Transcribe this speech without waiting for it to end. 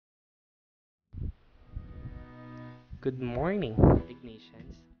Good morning,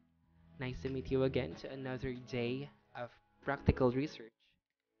 Ignatians. Nice to meet you again to another day of practical research,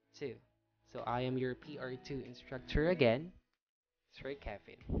 too. So I am your PR2 instructor again, Sir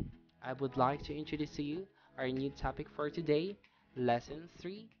Kevin. I would like to introduce to you our new topic for today, Lesson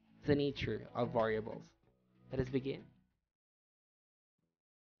 3, the nature of variables. Let us begin.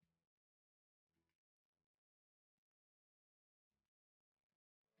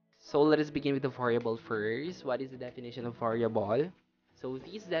 So let us begin with the variable first. What is the definition of variable? So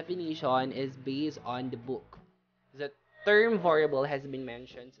this definition is based on the book. The term variable has been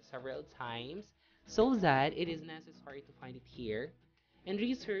mentioned several times so that it is necessary to find it here. In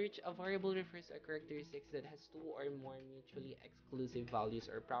research, a variable refers to a characteristic that has two or more mutually exclusive values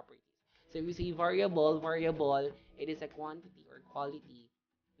or properties. So if we say variable, it is a quantity or quality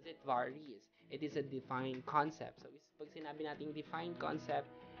that varies. It is a defined concept. So pag sinabi natin defined concept,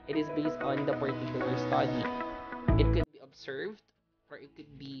 it is based on the particular study. It could be observed or it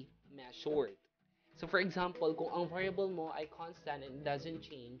could be measured. So for example, kung ang variable mo ay constant and doesn't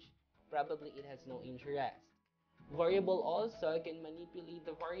change, probably it has no interest. Variable also can manipulate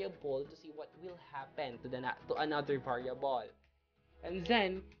the variable to see what will happen to another variable. And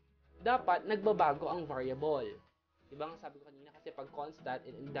then, dapat nagbabago ang variable. Diba nga sabi ko kanina, kasi pag constant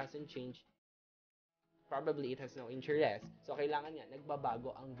and it doesn't change, probably it has no interest. So, kailangan niya,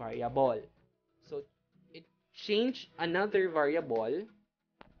 nagbabago ang variable. So, it change another variable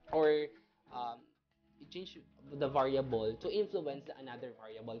or it change the variable to influence the another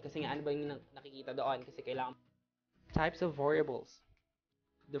variable. Kasi nga, ano ba yung nakikita doon? Kasi kailangan types of variables.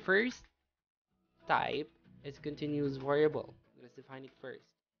 The first type is continuous variable. Let's define it first.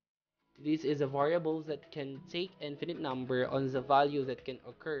 This is a variable that can take infinite number on the value that can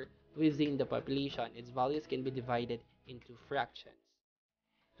occur within the population. Its values can be divided into fractions.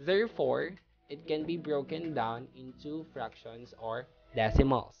 Therefore, it can be broken down into fractions or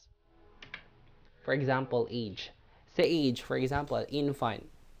decimals. For example, age. Sa age, for example,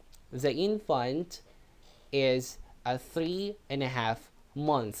 infant. The infant is a 3.5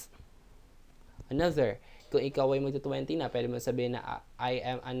 months. Another, kung ikaw ay magto-20 na, pwede mo sabihin na I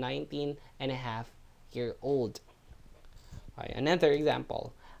am a 19.5-year-old. Okay, another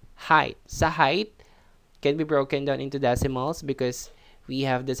example, height. Sa height, can be broken down into decimals because we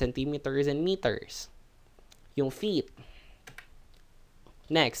have the centimeters and meters. Yung feet.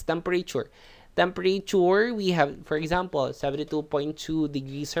 Next, temperature. Temperature, we have, for example, 72.2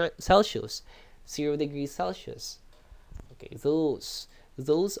 degrees Celsius, 0 degrees Celsius. Okay, those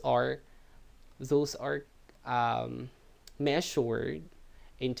are measured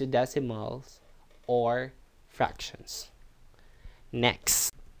into decimals or fractions.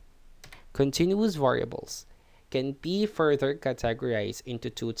 Next, continuous variables can be further categorized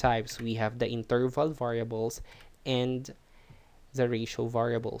into two types. We have the interval variables and the ratio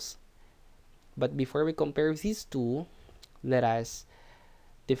variables. But before we compare these two, let us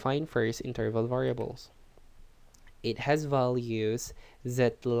define first interval variables. It has values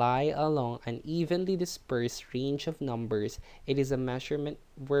that lie along an evenly dispersed range of numbers. It is a measurement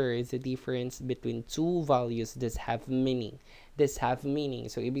where the difference between two values does have meaning.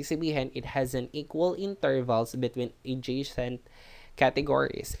 So, ibig sabihin, it has an equal intervals between adjacent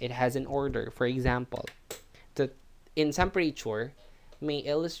categories. It has an order. For example, in temperature, may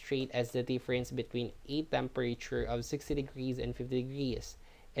illustrate as the difference between a temperature of 60 degrees and 50 degrees.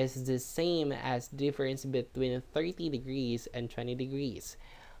 Is the same as difference between 30 degrees and 20 degrees.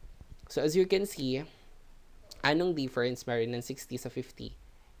 So as you can see, anong difference meron ng 60 sa 50?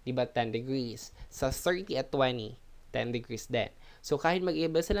 Diba 10 degrees? Sa 30 at 20, 10 degrees din. So kahit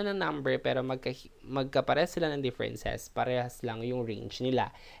mag-iba sila ng number pero magkapares sila ng differences, parehas lang yung range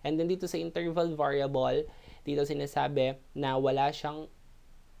nila. And then dito sa interval variable, dito sinasabi na wala siyang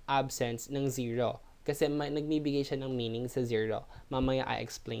absence ng 0. Kasi nagbibigay siya ng meaning sa 0. Mamaya I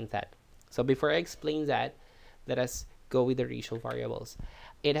explain that. So before I explain that, let us go with the ratio variables.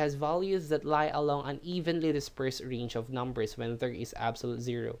 It has values that lie along an evenly dispersed range of numbers when there is absolute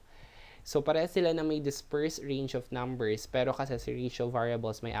 0. So pareha sila na may dispersed range of numbers, pero kasi sa ratio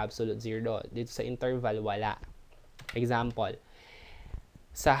variables may absolute 0. Dito sa interval, wala. Example,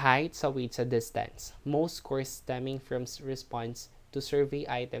 sa height, sa weight, sa distance. Most scores stemming from response to survey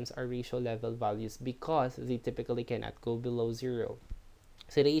items are ratio level values because they typically cannot go below 0.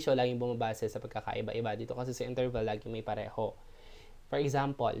 Sa ratio, laging bumabase sa pagkakaiba-iba. Dito kasi sa interval, laging may pareho. For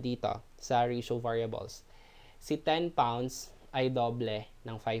example, dito, sa ratio variables, si 10 pounds ay doble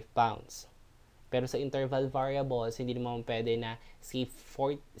ng 5 pounds. Pero sa interval variables, hindi naman pwede na si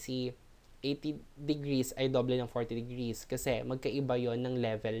 80 degrees ay doble ng 40 degrees kasi magkaiba yon ng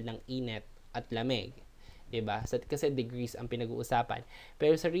level ng init at lamig. Diba? Kasi degrees ang pinag-uusapan.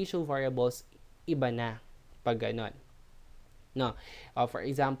 Pero sa ratio variables, iba na pag ganon. No. For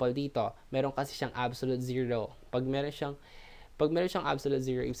example, dito, meron kasi siyang absolute zero. Pag meron siyang absolute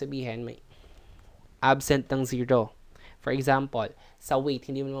zero, ibig sabihin, may absent ng zero. For example, sa weight,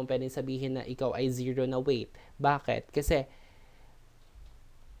 hindi mo naman pwedeng sabihin na ikaw ay zero na weight. Bakit? Kasi,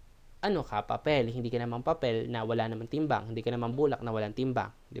 ano ka, papel. Hindi ka naman papel na wala naman timbang. Hindi ka naman bulak na walang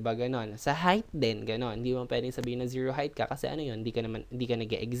timbang. Diba ganon? Sa height din, ganon. Hindi mo pwedeng sabihin na zero height ka kasi ano yun, hindi ka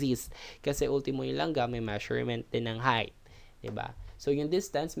nag-exist. Kasi ultimo yung langga, may measurement din ng height. Diba? So, yung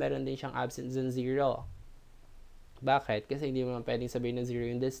distance, meron din siyang absence ng zero. Bakit? Kasi hindi mo pwedeng sabihin na zero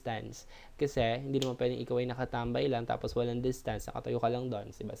yung distance. Kasi, hindi naman pwedeng ikaw ay nakatambay lang tapos walang distance. Nakatayo ka lang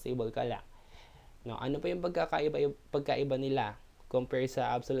doon. Diba? Stable ka lang. No? Ano pa yung pagkaiba nila compare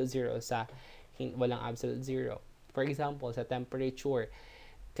sa absolute zero sa walang absolute zero? For example, sa temperature.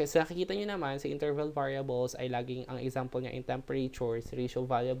 Kasi nakikita nyo naman, sa interval variables ay laging, ang example niya in temperature, sa ratio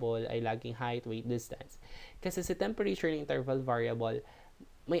variable ay laging height, weight, distance. Kasi sa temperature ng interval variable,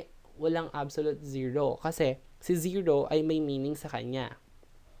 walang absolute zero. Kasi si zero ay may meaning sa kanya.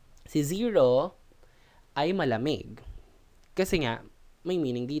 Si zero ay malamig. Kasi nga, may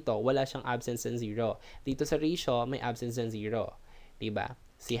meaning dito. Wala siyang absence ng zero. Dito sa ratio, may absence ng zero. Diba?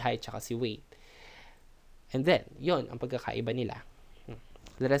 Si height tsaka si weight. And then, yon ang pagkakaiba nila.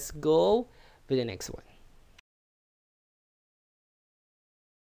 Let us go with the next one.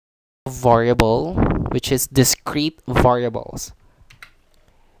 Variable, which is discrete variables.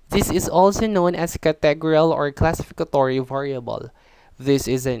 This is also known as categorical or classificatory variable. This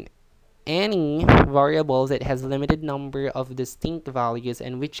is any variable that has a limited number of distinct values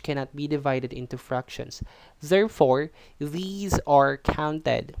and which cannot be divided into fractions. Therefore, these are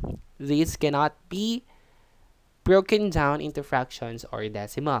counted. These cannot be broken down into fractions or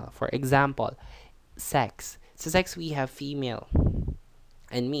decimal. For example, sex. Sa sex, we have female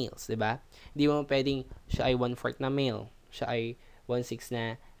and males, diba? Di mo pwedeng siya ay 1/4 na male, siya ay 1/6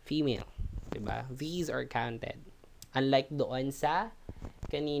 na female, diba? These are counted. Unlike doon sa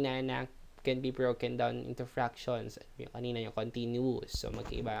kanina na can be broken down into fractions. Yung kanina yung continuous. So,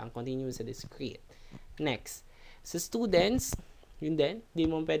 magkaiba ang continuous sa discrete. Next, sa students, yun din, di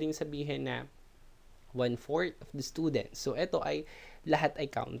mo pwedeng sabihin na 1/4 of the students. So, ito ay, lahat ay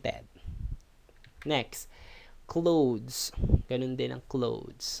counted. Next, clothes. Ganun din ang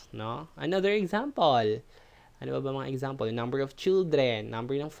clothes, no? Another example. Ano ba mga example? Number of children,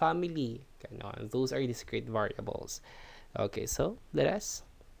 number ng family. Ganun. Those are discrete variables. Okay, so, let us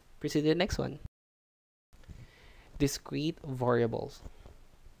proceed to the next one. Discrete variables.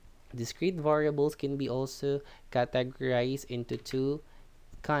 Discrete variables can be also categorized into two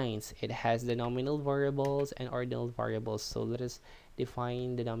kinds. It has the nominal variables and ordinal variables. So let us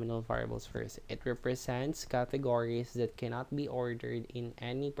define the nominal variables first. It represents categories that cannot be ordered in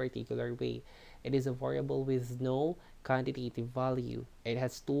any particular way. It is a variable with no quantitative value. It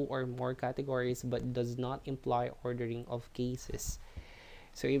has two or more categories but does not imply ordering of cases.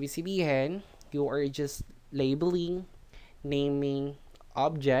 So, ibig sabihin, you are just labeling, naming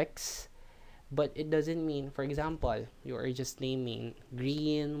objects, but it doesn't mean, for example, you are just naming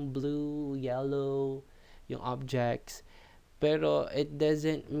green, blue, yellow, yung objects, pero it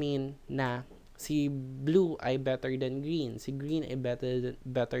doesn't mean na si blue ay better than green, si green ay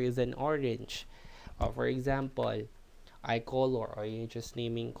better than orange. For example, eye color, or you're just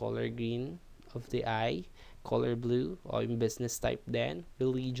naming color green of the eye, color blue, or yung business type then,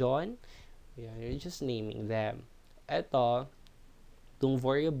 religion, yeah, you're just naming them. Ito, itong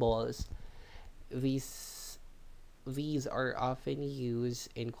variables, these are often used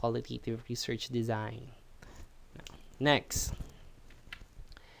in qualitative research design. Next,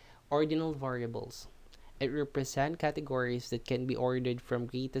 ordinal variables. It represents categories that can be ordered from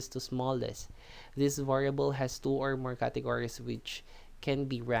greatest to smallest. This variable has two or more categories which can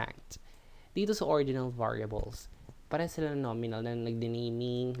be ranked. Dito sa ordinal variables, para sila nominal na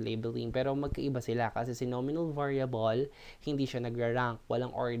nagde-naming, labeling, pero magkaiba sila kasi si nominal variable, hindi siya nagra-rank,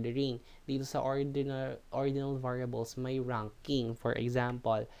 walang ordering. Dito sa ordinal variables, may ranking. For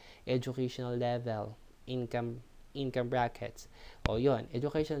example, educational level, income brackets. O yun,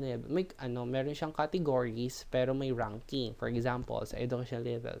 educational level, meron siyang categories pero may ranking. For example, sa educational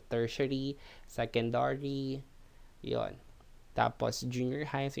level, tertiary, secondary, yun. Tapos junior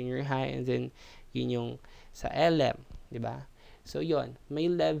high, senior high, and then yun yung sa LM, di ba? So yun,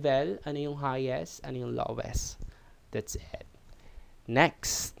 may level, ano yung highest, ano yung lowest. That's it.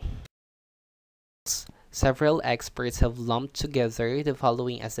 Next. Several experts have lumped together the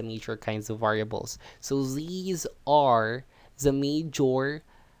following as the major kinds of variables. So these are the major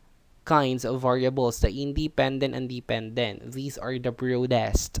kinds of variables, the independent and dependent. These are the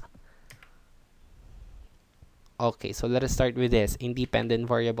broadest. Okay, so let us start with this, independent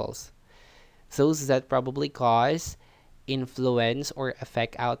variables. Those that probably cause, influence, or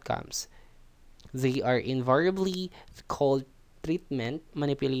affect outcomes. They are invariably called treatment,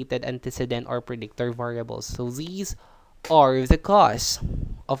 manipulated, antecedent, or predictor variables. So these are the cause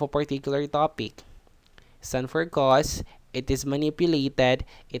of a particular topic. Stand for cause, it is manipulated,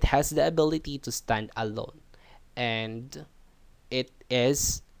 it has the ability to stand alone, and it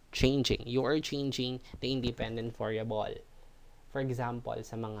is changing. You are changing the independent variable. For example,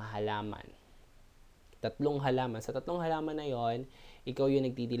 sa mga halaman. Tatlong halaman. Sa tatlong halaman na yon, ikaw yung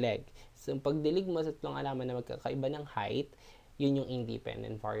nagdidilig. So, pagdilig mo sa tatlong halaman na magkakaiba ng height, yun yung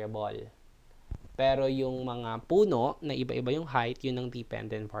independent variable. Pero yung mga puno na iba-iba yung height, yun ang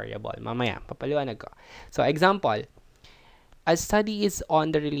dependent variable. Mamaya, papaliwanag ko. So, example, a study is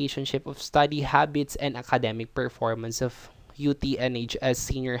on the relationship of study habits and academic performance of UTNHS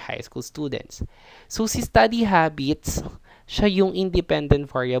senior high school students. So, si study habits, siya yung independent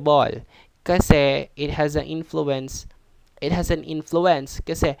variable. Kasi, it has an influence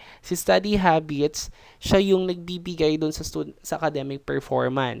kasi si study habits, siya yung nagbibigay dun sa academic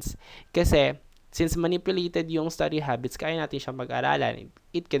performance. Kasi, since manipulated yung study habits, kaya natin siyang mag-aralan.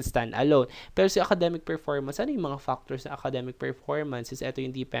 It can stand alone. Pero si academic performance, ano yung mga factors ng academic performance? Is ito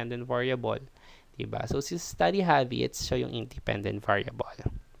yung dependent variable. Diba? So, si study habits, siya yung independent variable.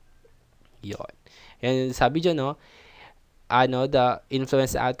 Yun. Yan, sabi dyan, no? The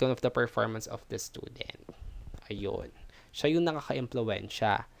influence outcome of the performance of the student. Ayun. Siya yung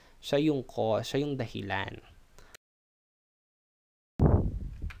nakaka-impluwensya. Siya yung cause, siya yung dahilan.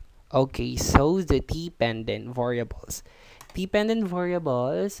 Okay, so the dependent variables. Dependent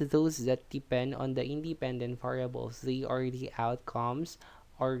variables, those that depend on the independent variables, they are the outcomes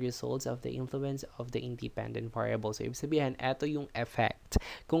or results of the influence of the independent variable. So, ibig sabihin, ito yung effect.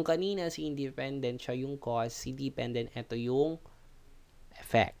 Kung kanina si independent, siya yung cause, si dependent, ito yung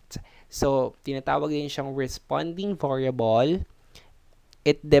effect. So, tinatawag din siyang responding variable.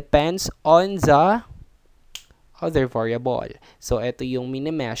 It depends on the other variable. So, ito yung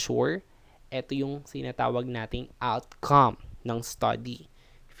mini-measure. Ito yung sinatawag nating outcome ng study.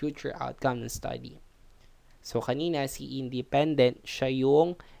 Future outcome ng study. So, kanina, si independent, siya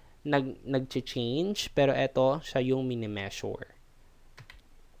yung nag-change, pero ito, siya yung mini-measure.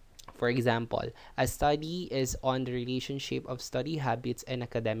 For example, a study is on the relationship of study habits and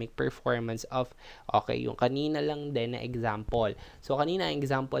academic performance of, okay, yung kanina lang din na example. So, kanina, ang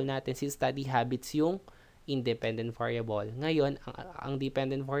example natin, si study habits yung independent variable. Ngayon, ang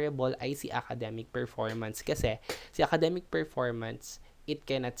dependent variable ay si academic performance. Kasi, si academic performance, it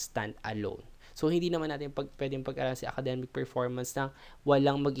cannot stand alone. So, hindi naman natin pwedeng pag-aralan si academic performance na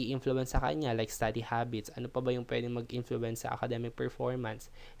walang mag-i-influence sa kanya, like study habits. Ano pa ba yung pwedeng mag-influence sa academic performance?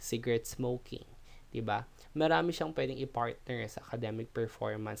 Cigarette smoking. Diba? Marami siyang pwedeng i-partner sa academic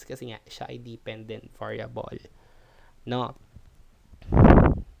performance kasi nga, siya ay dependent variable. No?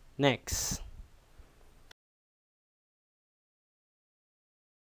 Next.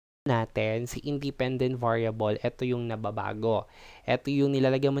 Natin, si independent variable, ito yung nababago. Ito yung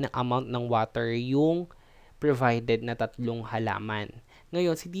nilalagyan mo ng amount ng water yung provided na tatlong halaman.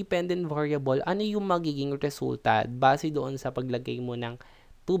 Ngayon, si dependent variable, ano yung magiging resulta base doon sa paglagay mo ng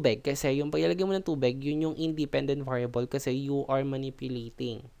tubig? Kasi yung paglagay mo ng tubig, yun yung independent variable kasi you are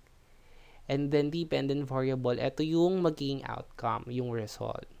manipulating. And then, dependent variable, ito yung magiging outcome, yung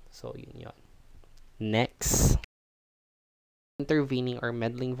result. So, yun yun. Next. Intervening or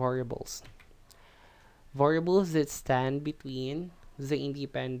meddling variables. Variables that stand between the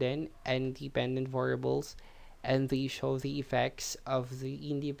independent and dependent variables, and they show the effects of the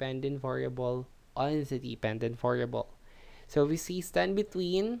independent variable on the dependent variable. So, we see stand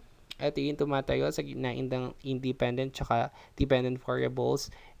between, ito yung tumatayo sa gitna ng independent tsaka dependent variables.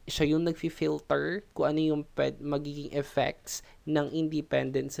 Siya yung nag-filter kung ano yung magiging effects ng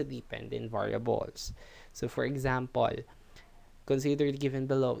independent sa dependent variables. So, for example, consider the given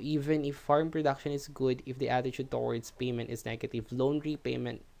below. Even if farm production is good, if the attitude towards payment is negative, loan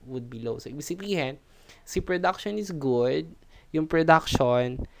repayment would be low. So, ibig sabihin, si production is good, yung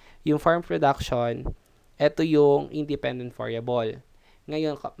farm production, ito yung independent variable.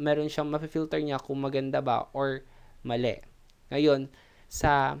 Ngayon, meron siyang mapifilter niya kung maganda ba or mali. Ngayon,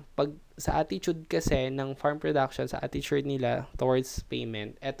 sa attitude kasi ng farm production, sa attitude nila towards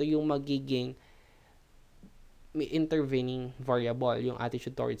payment, ito yung magiging intervening variable, yung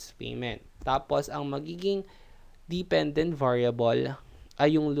attitude towards payment. Tapos, ang magiging dependent variable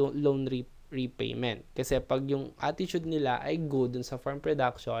ay yung loan repayment. Kasi pag yung attitude nila ay good dun sa farm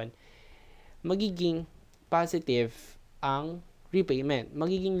production, magiging positive ang repayment.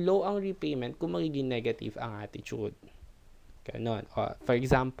 Magiging low ang repayment kung magiging negative ang attitude. Ganon. For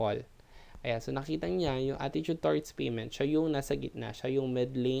example, ayan, so nakita niya yung attitude towards payment, siya yung nasa gitna, siya yung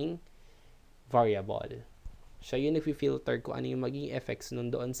middling variable. Siya yung nag-filter kung ano yung magiging effects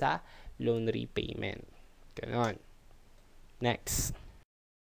nun doon sa loan repayment. Ganon. Next.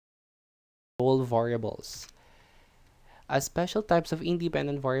 Control variables. Special types of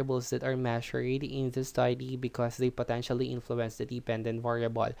independent variables that are measured in the study because they potentially influence the dependent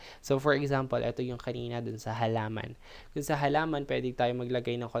variable. So, for example, ito yung kanina dun sa halaman. Kung sa halaman, pwede tayo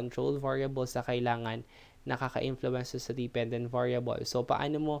maglagay ng control variables na kailangan nakaka-influence sa dependent variable. So,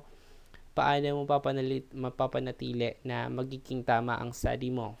 paano mo mapapanatili na magiging tama ang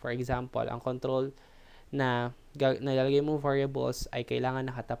study mo? For example, ang control na nalalagay mong variables ay kailangan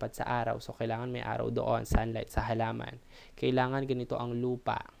nakatapat sa araw. So, kailangan may araw doon, sunlight sa halaman. Kailangan ganito ang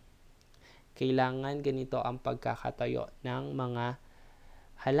lupa. Kailangan ganito ang pagkakatayo ng mga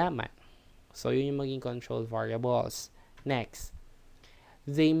halaman. So, yun yung maging control variables. Next.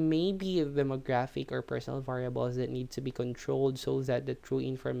 They may be demographic or personal variables that need to be controlled so that the true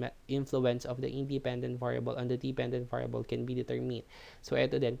influence of the independent variable on the dependent variable can be determined. So,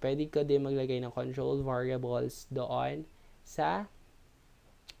 eto din. Pwede ka din maglagay ng control variables doon sa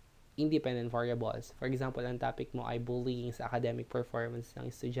independent variables. For example, ang topic mo ay bullying sa academic performance ng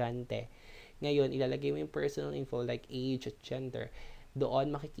estudyante. Ngayon, ilalagay mo yung personal info like age at gender.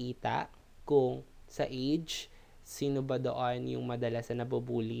 Doon makikita kung sa age, sino ba doon yung madalas na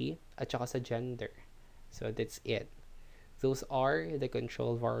nabubuli at saka sa gender. So, that's it. Those are the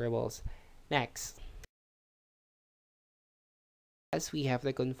control variables. Next. As we have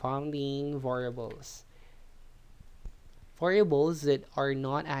the confounding variables. Variables that are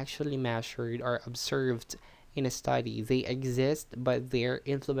not actually measured or observed in a study. They exist, but their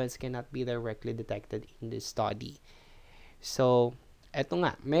influence cannot be directly detected in the study. So, eto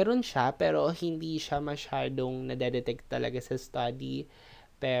nga, meron siya pero hindi siya masyadong nadedetect talaga sa study,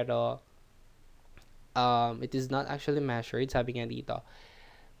 pero it is not actually measured. Sabi nga dito,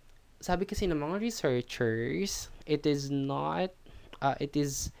 sabi kasi ng mga researchers, it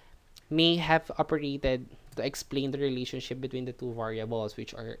may have operated to explain the relationship between the two variables,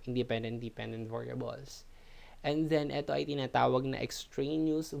 which are independent variables. And then, ito ay tinatawag na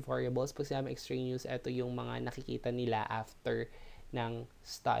extraneous variables. Pag sinabi extraneous, ito yung mga nakikita nila after ng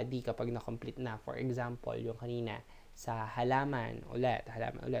study kapag na-complete na. For example, yung kanina, sa halaman ulit.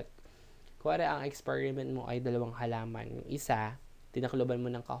 Kuwari ang experiment mo ay 2 halaman. Yung isa, tinakloban mo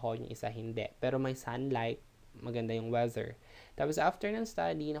ng kahon, yung isa hindi. Pero may sunlight, maganda yung weather. Tapos after ng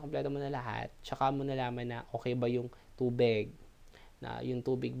study, nakompleto mo na lahat, tsaka mo nalaman na okay ba yung tubig. Na yung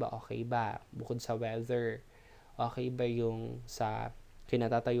tubig ba okay ba? Bukod sa weather. Okay ba yung sa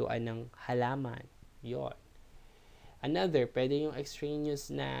kinatatayuan ng halaman? Yun. Another, pwede yung extraneous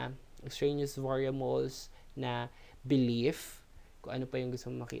variables na belief, kung ano pa yung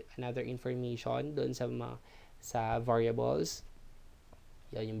gusto mo makita, another information doon sa variables.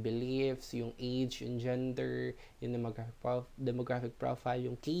 Yan, yung beliefs, yung age, yung gender, yung demographic profile,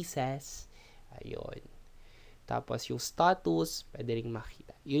 yung cases, ayun. Tapos yung status, pwede rin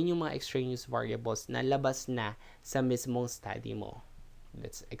makita. Yun yung mga extraneous variables na labas na sa mismong study mo.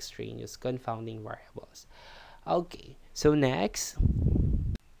 That's extraneous confounding variables. Okay, so next.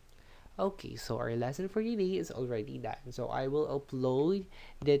 Okay, so our lesson for today is already done. So I will upload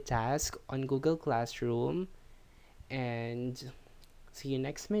the task on Google Classroom and see you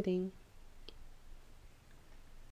next meeting.